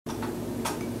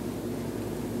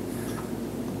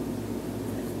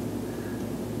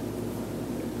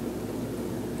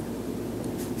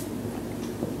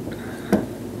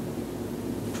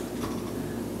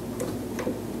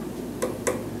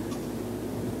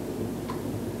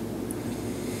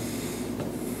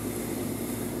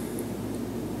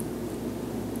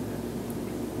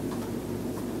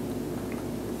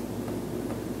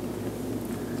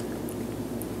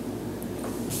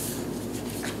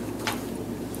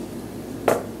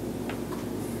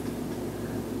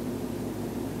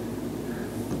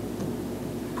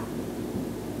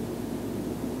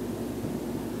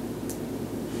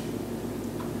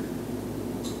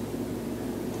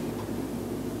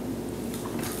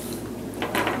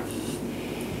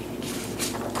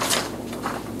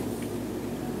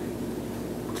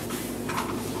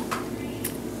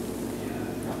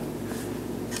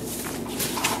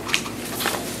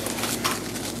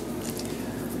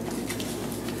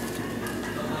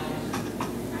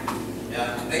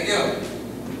Yeah, thank you.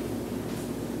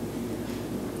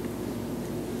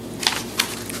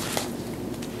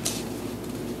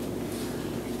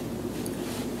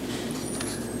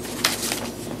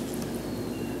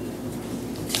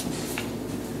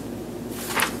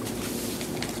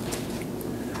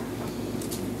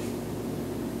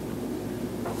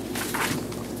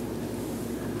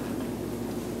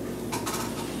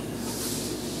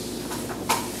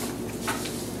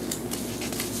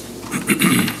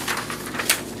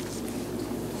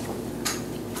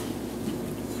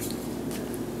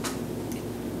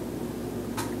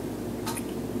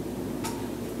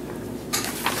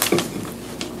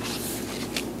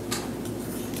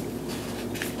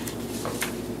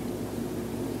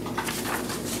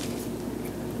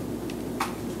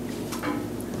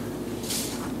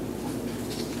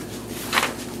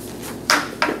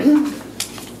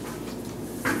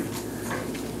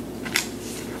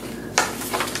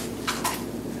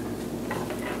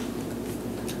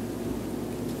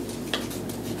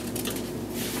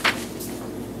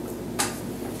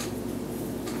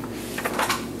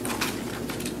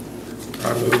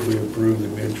 I move we approve the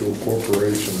mutual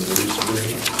corporation lease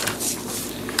agreement.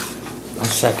 I'll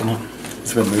second it.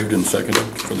 It's been moved and seconded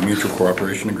for the mutual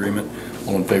cooperation agreement.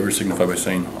 All in favor signify by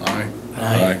saying aye.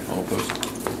 Aye. All opposed.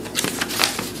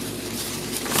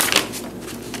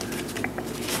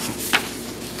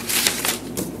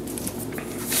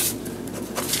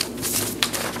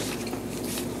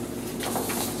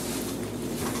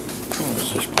 Oh,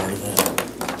 is this part of that?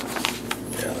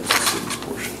 Yeah, that's the city's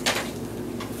portion.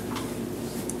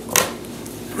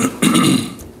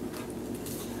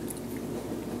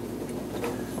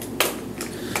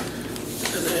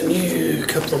 And then a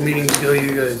couple of meetings ago,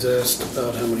 you guys asked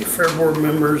about how many fair board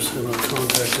members, and I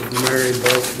contacted Mary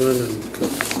Boltzman and put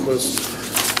the list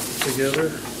together.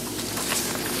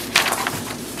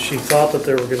 She thought that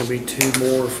there were gonna be 2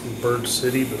 more from Bird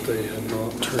City, but they had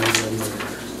not turned in their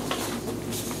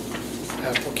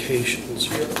applications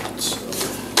yet, so.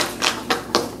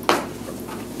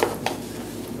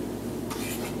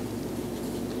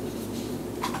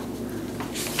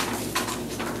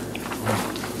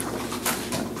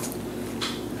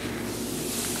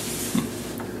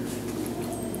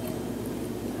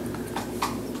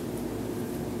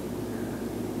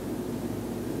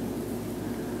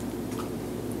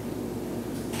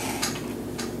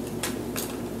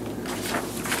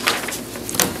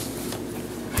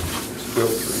 Still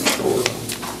 3 short.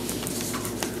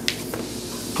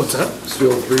 What's that?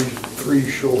 Still three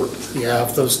short. Yeah,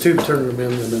 if those 2 turn them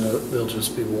in, then they'll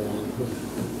just be 1.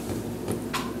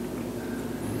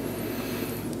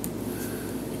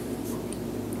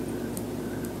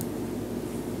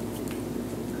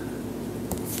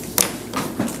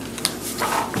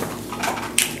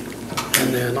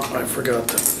 And then I forgot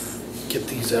to get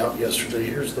these out yesterday.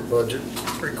 Here's the budget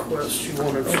request you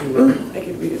wanted from the I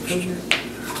could read it from here.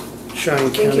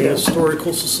 Cheyenne Thank County you.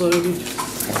 Historical Society.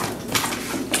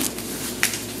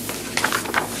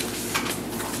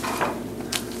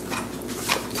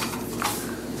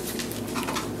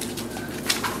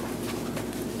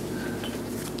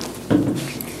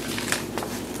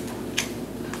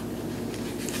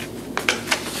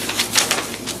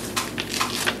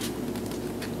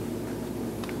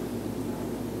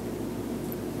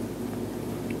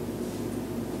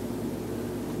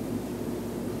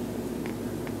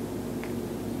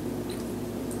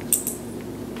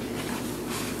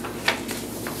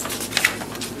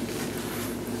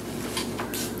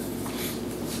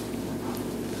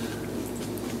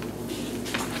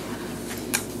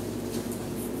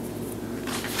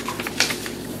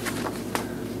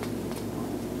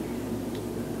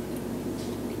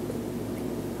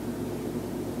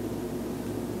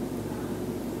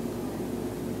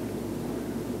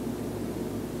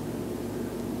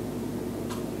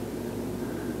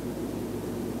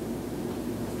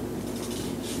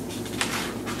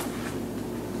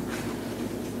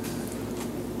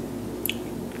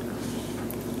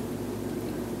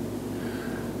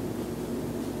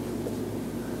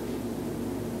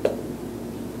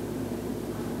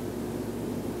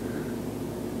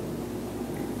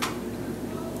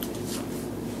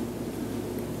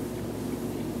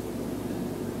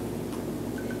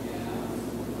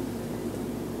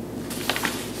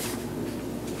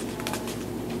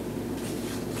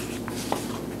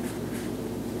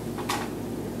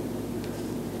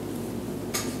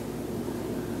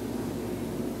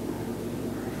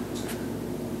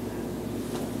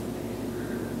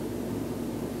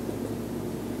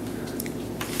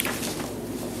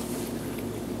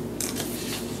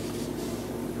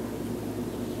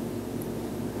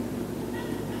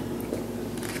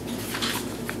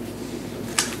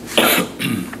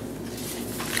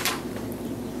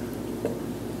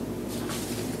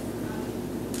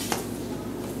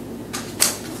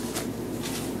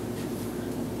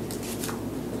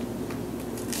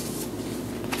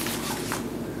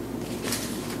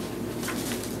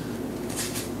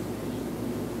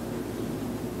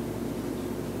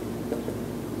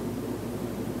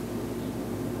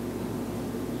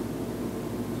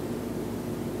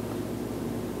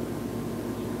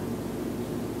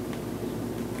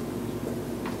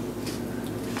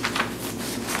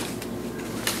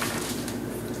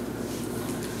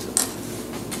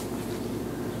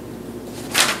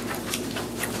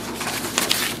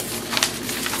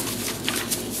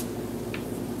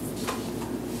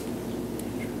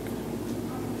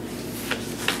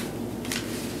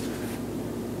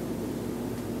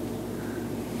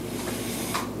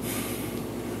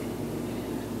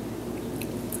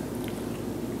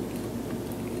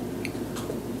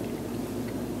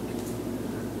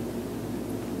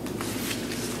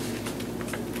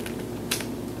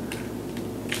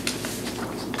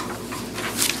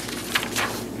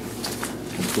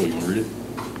 Cool, you wanna read it?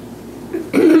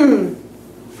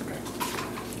 Okay.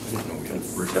 I didn't know we had a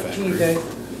brick Up to you factory. guys.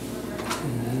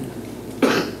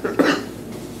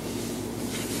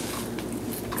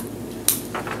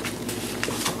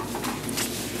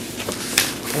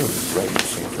 Oh, right,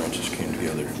 St. Francis came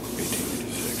together in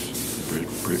 1886, the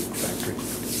brick factory.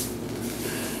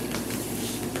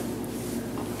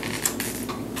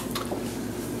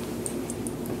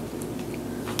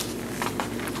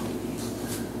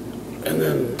 And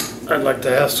then I'd like to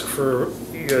ask for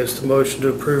you guys to motion to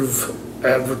approve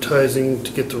advertising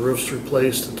to get the roofs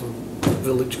replaced at the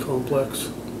village complex.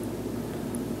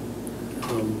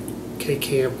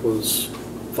 K-Camp was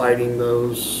fighting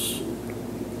those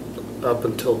up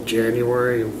until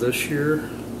January of this year,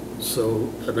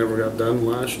 so that never got done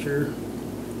last year.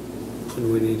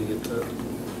 And we need to get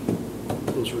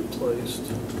those replaced.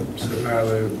 So now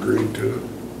they've agreed to it.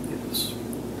 Yes.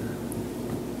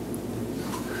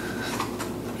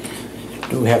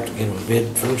 Do we have to get a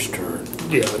bid first, or?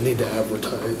 Yeah, I need to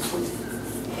advertise for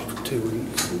 2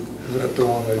 weeks. Is that the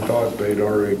one they thought they'd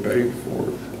already paid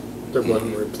for? That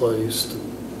wasn't replaced.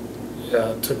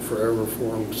 Yeah, it took forever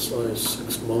for them to sign,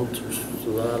 6 months or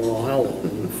so, I don't know how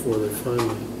long before they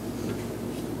finally.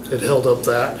 It held up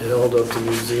that, it held up the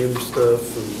museum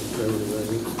stuff and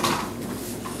everything.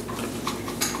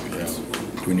 Yeah.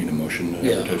 Do we need a motion to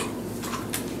Yeah. advertise?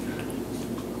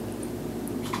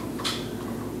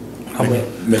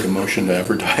 Make a motion to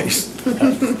advertise.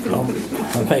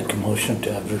 I'll make a motion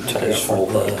to advertise for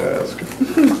the Task.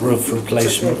 roof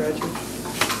replacement. Do you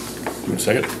want a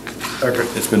second? Second.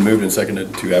 It's been moved and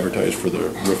seconded to advertise for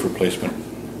the roof replacement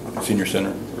senior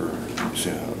center or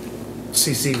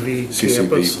CCV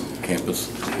campus. CCB campus.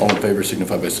 All in favor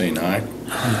signify by saying aye.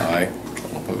 Aye.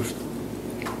 All opposed?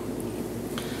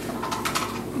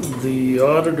 The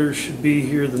auditor should be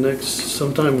here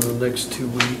sometime in the next 2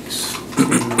 weeks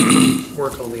to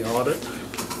work on the audit.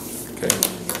 Okay.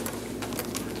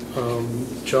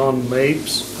 John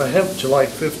Mapes, I have July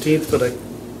 15th, but I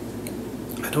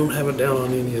don't have it down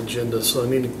on any agenda, so I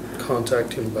need to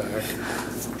contact him back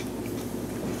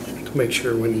to make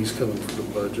sure when he's coming for the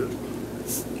budget.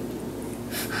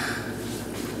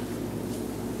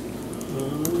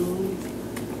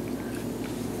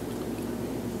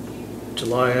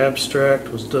 July abstract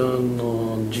was done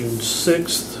on June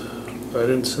 6th. I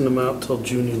didn't send them out till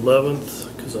June 11th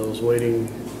because I was waiting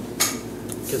to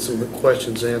get some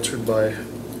questions answered by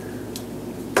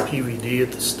PVD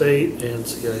at the state and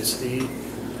CIC.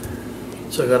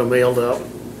 So I got them mailed out,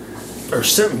 or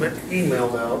sent them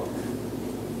emailed out.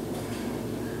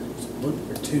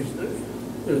 Monday or Tuesday,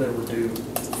 and they were due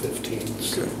the 15th,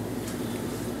 so.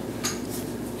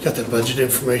 Got the budget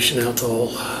information out to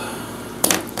all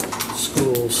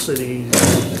schools, cities,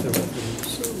 everything,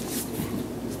 so.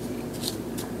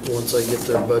 Once I get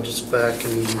their budgets back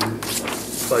and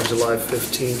by July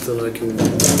 15th, then I can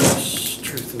use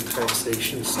truth and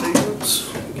taxation statements,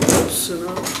 get those sent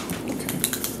out.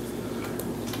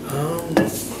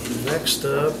 Next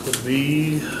up would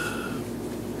be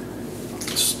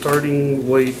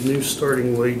new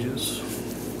starting wages.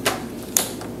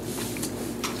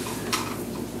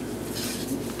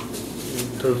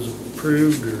 Those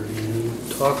approved, or you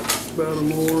talk about them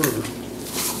more, or?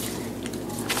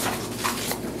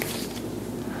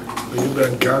 You've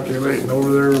been calculating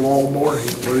over there all morning.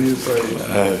 What do you say?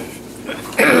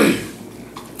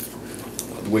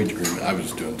 The wage agreement, I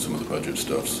was doing some of the budget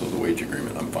stuff, so the wage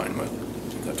agreement I'm fine with,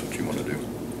 if that's what you want to do.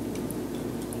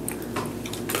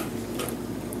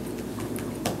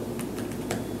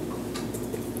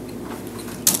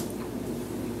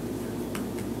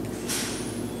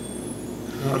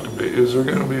 Not to be, is there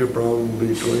gonna be a problem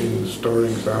between the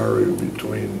starting salary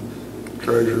between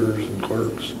treasurers and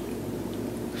clerks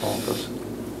office?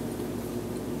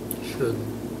 Should.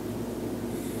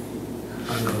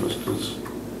 I noticed it's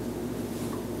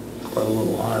quite a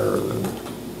little higher than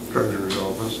treasurer's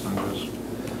office, and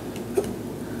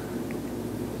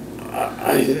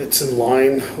It's in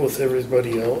line with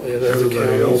everybody else, at other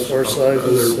everybody else, counties, our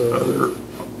sizes, other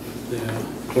yeah.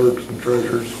 clerks and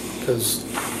treasurers. Because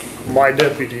my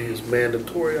deputy is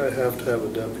mandatory, I have to have a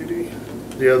deputy.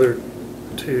 The other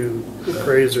two,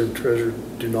 appraiser and treasurer,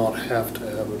 do not have to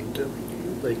have a deputy.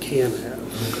 They can have.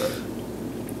 Okay.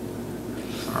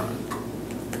 All right.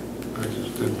 I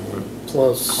just didn't want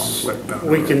Plus, conflict down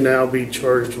we there. can now be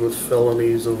charged with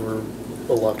felonies over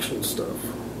election stuff.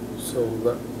 So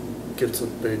that gets a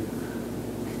big.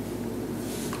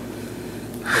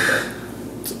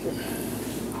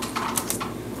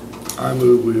 I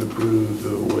move we approve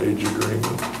the wage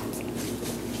agreement.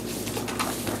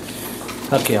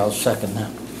 Okay, I'll second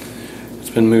that. It's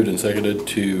been moved and seconded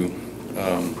to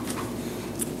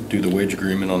do the wage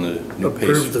agreement on the new pay.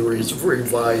 Approve the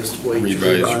revised wage.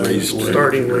 Revised raised wage.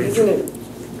 Starting wage. Isn't it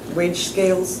wage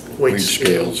scales? Wage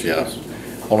scales, yeah.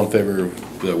 All in favor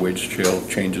of the wage scale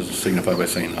changes signify by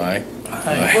saying aye.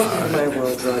 Aye. Welcome to my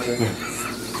world, Roger.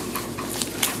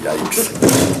 Yikes.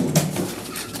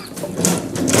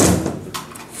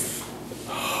 I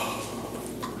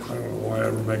don't know why I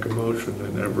ever make a motion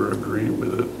and never agree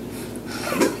with it.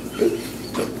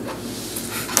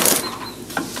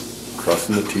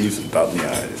 Crossing the Ts and dotting the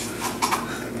Is.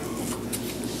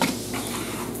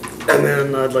 And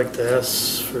then I'd like to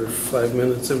ask for 5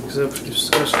 minutes of executive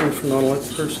discussion for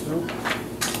non-elected personnel.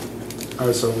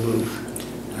 I so move.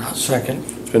 Second.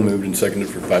 It's been moved and seconded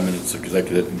for 5 minutes of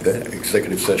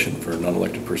executive session for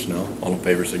non-elected personnel. All in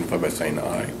favor signify by saying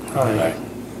aye. Aye.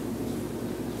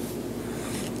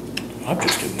 I'm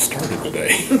just getting started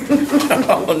today.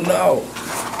 Oh, no.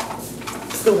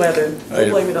 It's the weather. Don't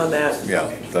blame it on that. Yeah,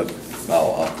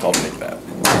 I'll make that.